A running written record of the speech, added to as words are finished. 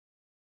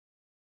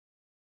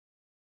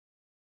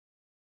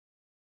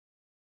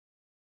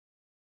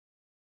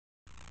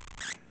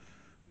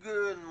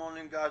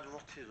morning guys,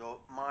 what is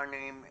up? My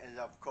name is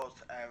of course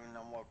Aaron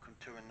and welcome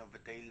to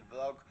another daily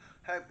vlog.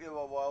 Hope you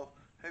are well,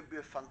 hope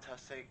you're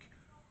fantastic,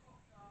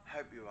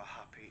 hope you are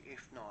happy.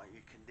 If not,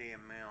 you can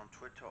DM me on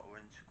Twitter or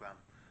Instagram.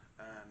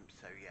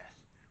 So yes,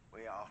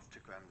 we are off to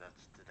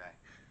Grandad's today.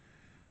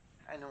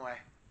 Anyway,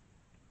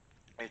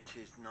 it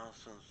is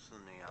nice and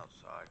sunny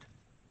outside.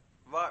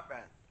 Right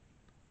then,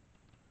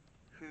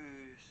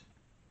 who's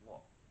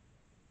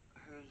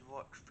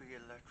watched the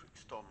electric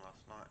storm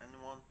last night?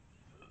 Anyone?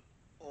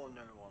 Or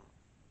no one?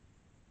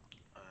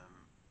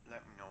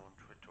 Let me know on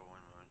Twitter or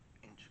on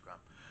Instagram.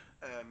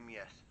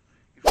 Yes,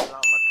 if you like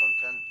my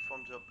content,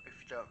 thumbs up. If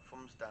you don't,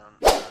 thumbs down.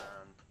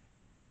 And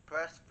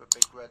press the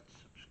big red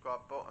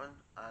subscribe button.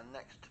 And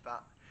next to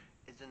that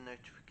is a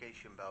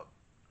notification bell.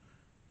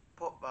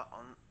 Put that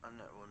on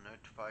and it will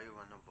notify you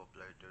when I've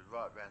uploaded.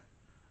 Right then,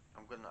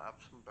 I'm going to have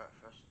some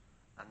breakfast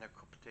and a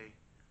cup of tea.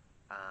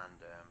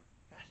 And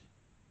yes,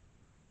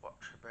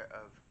 watch a bit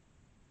of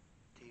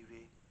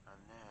TV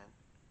and then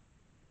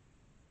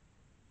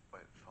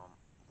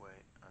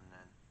wait and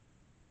then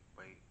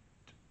wait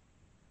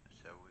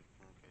so we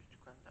can go to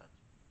Grandad's.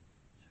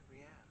 So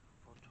yeah,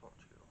 I'll talk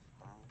to you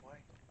on the way.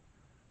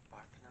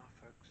 Bye for now,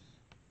 folks.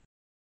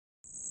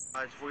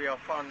 Guys, we are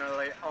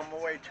finally on the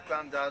way to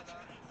Grandad's.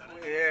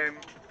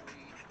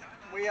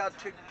 We had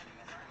to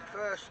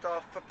first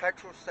off, the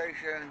petrol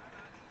station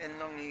in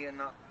Lungy and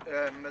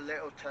the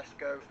little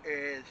Tesco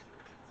is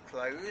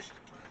closed.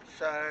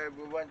 So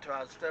we went to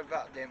Asda,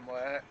 that didn't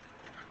work.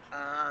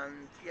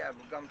 And yeah,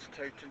 we've gone to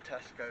Toton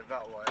Tesco,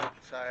 that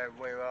worked. So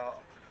we are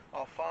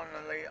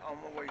finally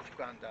on the way to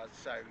Grandad's.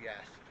 So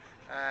yes,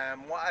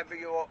 whatever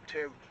you're up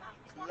to,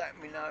 let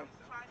me know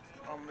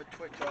on the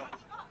Twitter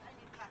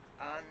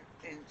and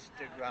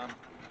Instagram.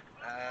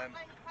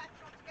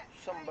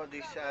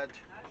 Somebody said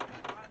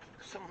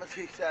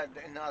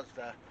in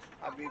Asda,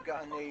 have you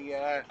got any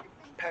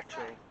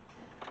petrol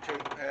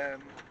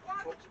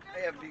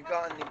have you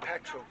got any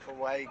petrol for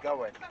where you're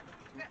going?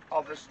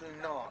 Obviously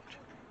not.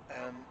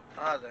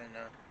 I don't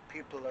know,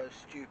 people are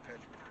stupid,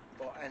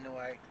 but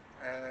anyway,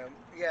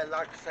 yeah,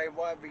 like I say,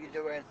 whatever you're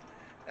doing,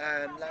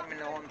 let me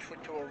know on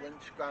Twitter or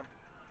Instagram,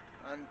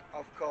 and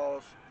of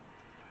course,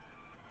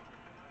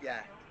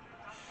 yeah,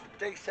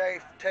 stay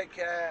safe, take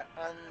care,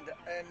 and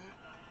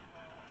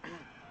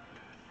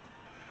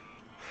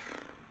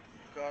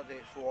God,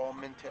 it's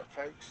warm, isn't it,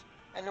 folks?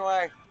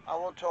 Anyway, I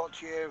will talk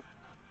to you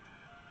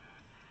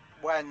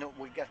when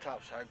we get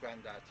outside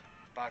Grandad.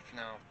 Bye for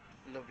now,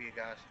 love you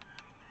guys.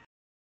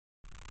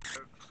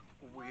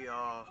 We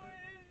are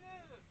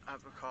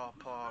at the car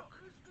park.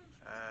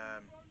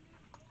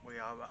 We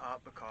are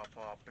at the car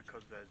park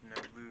because there's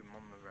no room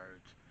on the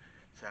roads.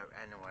 So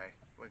anyway,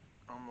 we're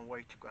on the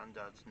way to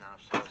Grandad's now.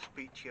 So I'll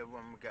speak to you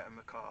when we get in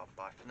the car.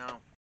 Bye for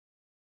now.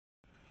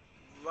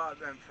 Right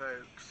then,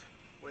 folks,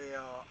 we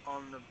are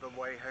on the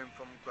way home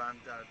from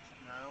Grandad's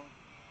now.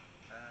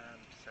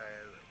 So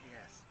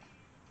yes,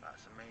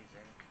 that's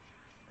amazing.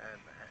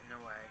 But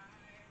anyway,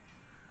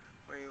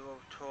 we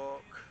will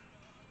talk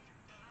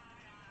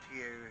to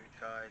you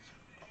guys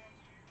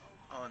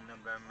on the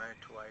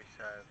motorway,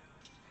 so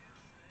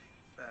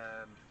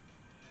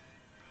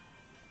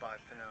bye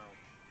for now.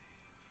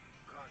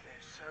 God,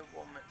 it's so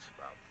warm, it's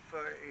about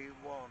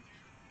 31,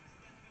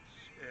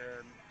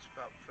 it's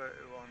about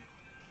 31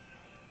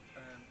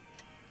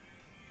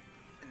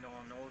 in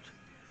Arnold,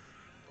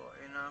 but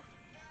you know,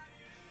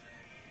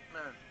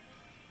 no,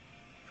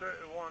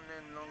 31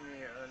 in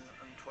Longy and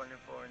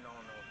 24 in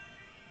Arnold,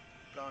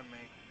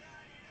 blimey,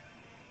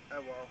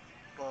 oh well,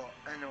 but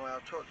anyway,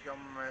 I'll talk to you on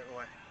the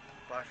motorway.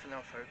 Bye for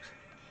now, folks.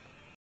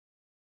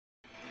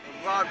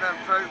 Right then,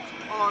 folks,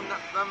 on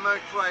the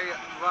motorway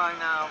right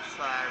now,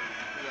 so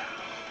yeah,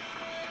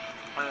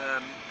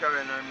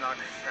 going home like I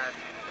said,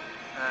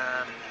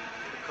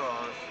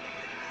 because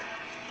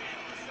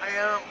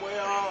we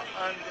are,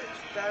 and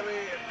it's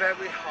very,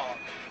 very hot.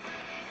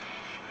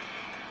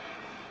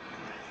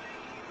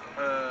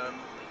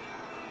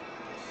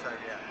 So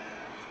yeah,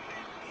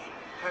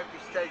 hope you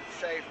stayed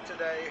safe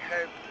today,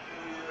 hope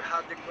you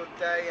had a good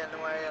day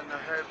anyway, and I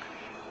hope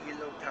you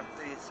looked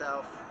after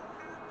yourself.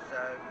 So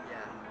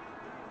yeah,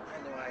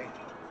 anyway,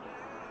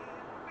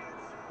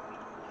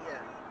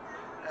 yeah,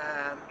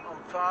 on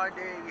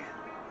Friday,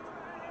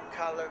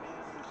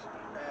 Callum's,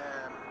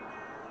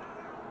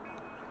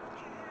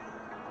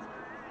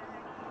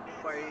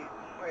 wait,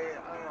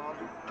 hang on,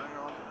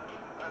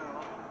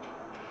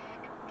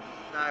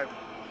 no,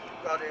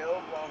 got it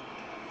all wrong.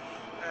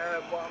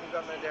 What I'm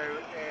gonna do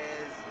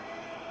is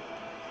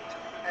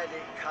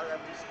edit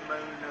Callum's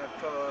Mona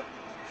for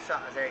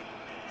Saturday,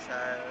 so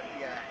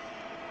yeah,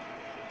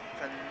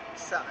 for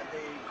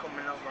Saturday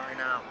coming up right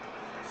now,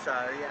 so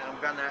yeah, I'm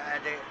gonna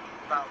edit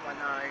that when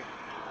I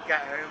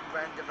get home,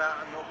 render that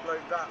and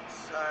upload that,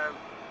 so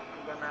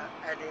I'm gonna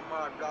edit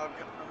my vlog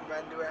and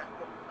render it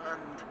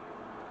and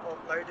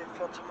upload it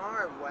for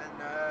tomorrow when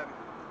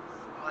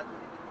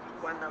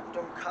I've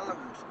done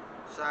Callum's.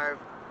 So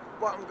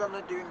what I'm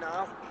gonna do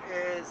now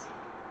is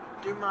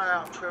do my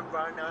outro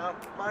right now.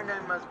 My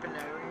name has been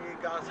Aaron. You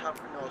guys have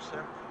been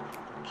awesome.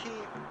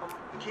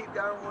 Keep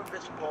going with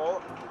the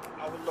support.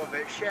 I would love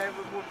it. Share it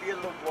with your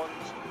loved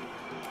ones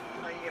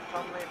and your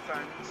family and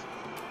friends.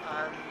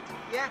 And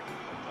yeah,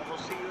 I will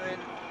see you in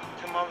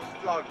tomorrow's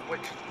vlog,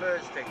 which is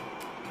Thursday.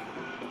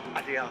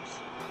 Adios.